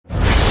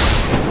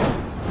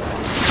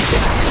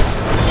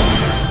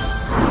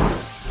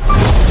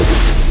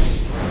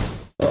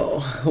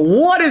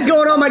What is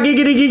going on, my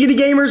giggity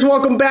gamers?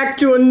 Welcome back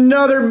to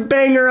another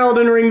banger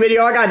Elden Ring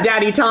video. I got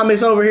Daddy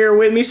Thomas over here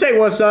with me. Say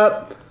what's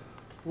up.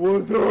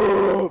 What's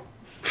up?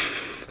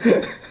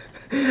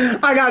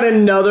 I got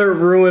another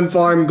ruin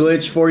farm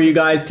glitch for you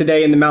guys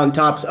today in the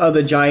mountaintops of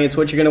the Giants.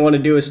 What you're going to want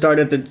to do is start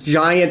at the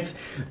Giants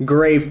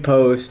grave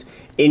post,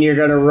 and you're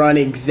going to run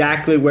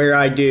exactly where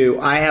I do.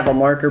 I have a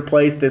marker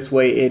placed. This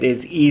way it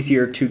is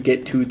easier to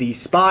get to the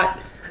spot.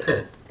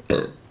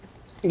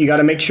 You got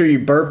to make sure you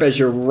burp as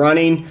you're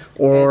running,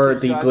 or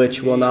the glitch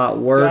will not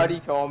work.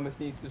 Daddy Thomas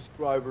needs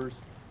subscribers.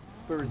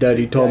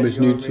 Daddy Thomas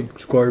needs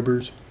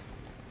subscribers.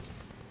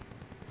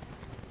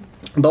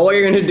 But what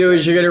you're going to do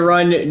is you're going to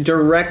run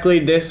directly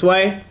this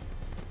way.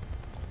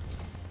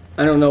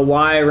 I don't know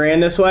why I ran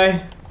this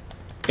way.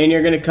 And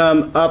you're going to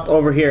come up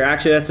over here.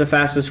 Actually, that's the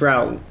fastest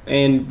route,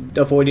 and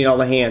avoiding all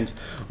the hands.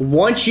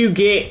 Once you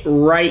get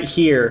right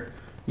here,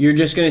 you're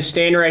just going to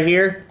stand right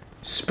here,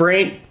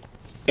 sprint,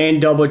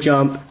 and double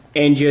jump,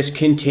 and just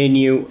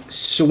continue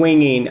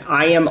swinging.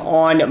 I am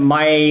on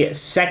my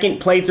second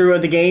playthrough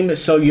of the game,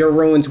 so your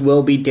ruins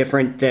will be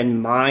different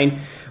than mine.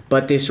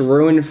 But this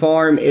ruin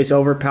farm is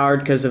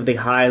overpowered because of the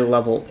high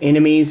level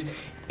enemies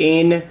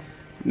in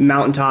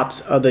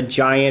mountaintops of the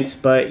Giants.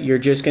 But you're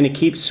just going to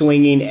keep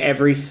swinging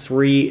every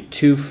 3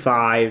 to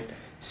 5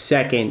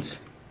 seconds.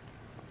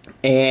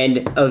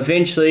 And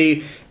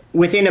eventually,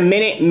 within a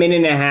minute,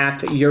 minute and a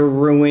half, your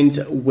ruins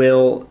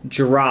will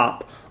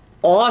drop.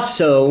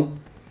 Also,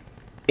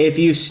 if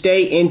you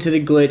stay into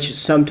the glitch,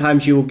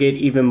 sometimes you will get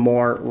even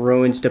more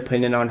ruins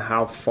depending on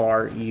how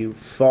far you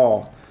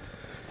fall.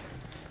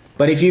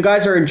 But if you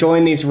guys are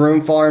enjoying these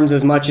ruin farms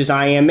as much as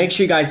I am, make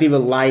sure you guys leave a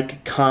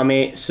like,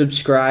 comment,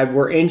 subscribe.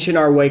 We're inching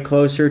our way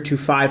closer to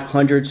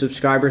 500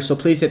 subscribers, so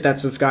please hit that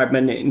subscribe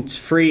button. It's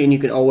free and you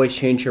can always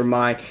change your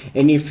mind.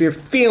 And if you're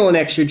feeling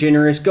extra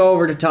generous, go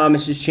over to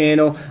Thomas's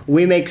channel.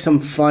 We make some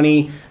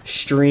funny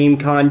stream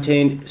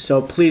content,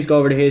 so please go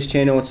over to his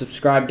channel and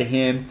subscribe to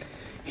him.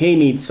 He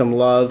needs some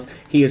love.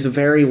 He is a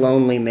very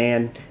lonely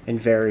man and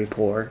very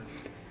poor.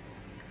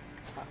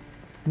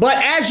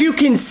 But as you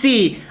can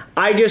see,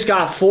 I just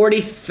got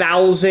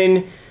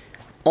 40,000,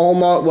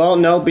 almost, well,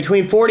 no,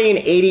 between 40 and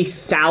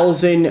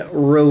 80,000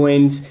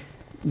 ruins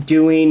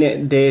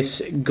doing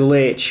this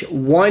glitch.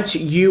 Once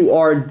you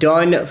are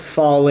done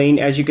falling,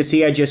 as you can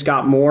see, I just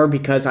got more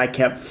because I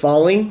kept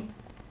falling.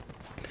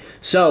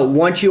 So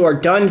once you are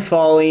done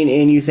falling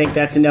and you think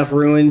that's enough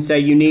ruins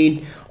that you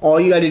need, all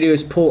you got to do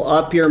is pull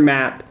up your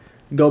map,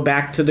 go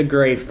back to the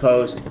grave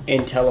post,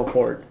 and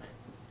teleport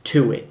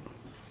to it.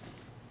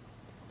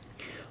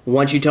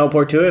 Once you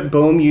teleport to it,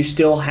 boom, you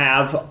still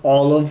have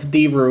all of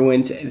the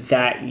ruins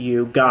that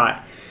you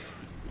got.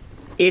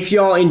 If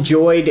y'all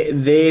enjoyed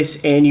this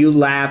and you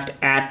laughed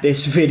at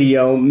this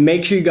video,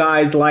 make sure you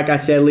guys, like I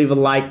said, leave a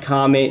like,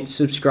 comment,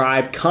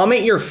 subscribe.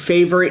 Comment your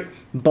favorite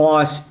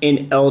boss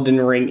in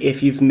Elden Ring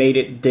if you've made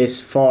it this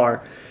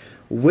far.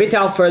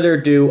 Without further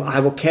ado,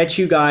 I will catch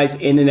you guys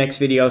in the next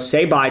video.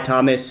 Say bye,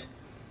 Thomas.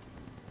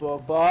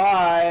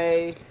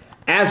 Bye-bye.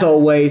 As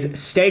always,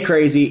 stay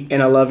crazy,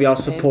 and I love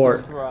y'all's support.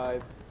 And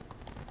subscribe.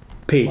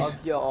 Peace.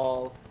 Love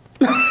y'all.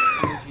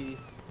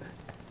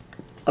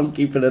 I'm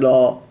keeping it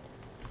all.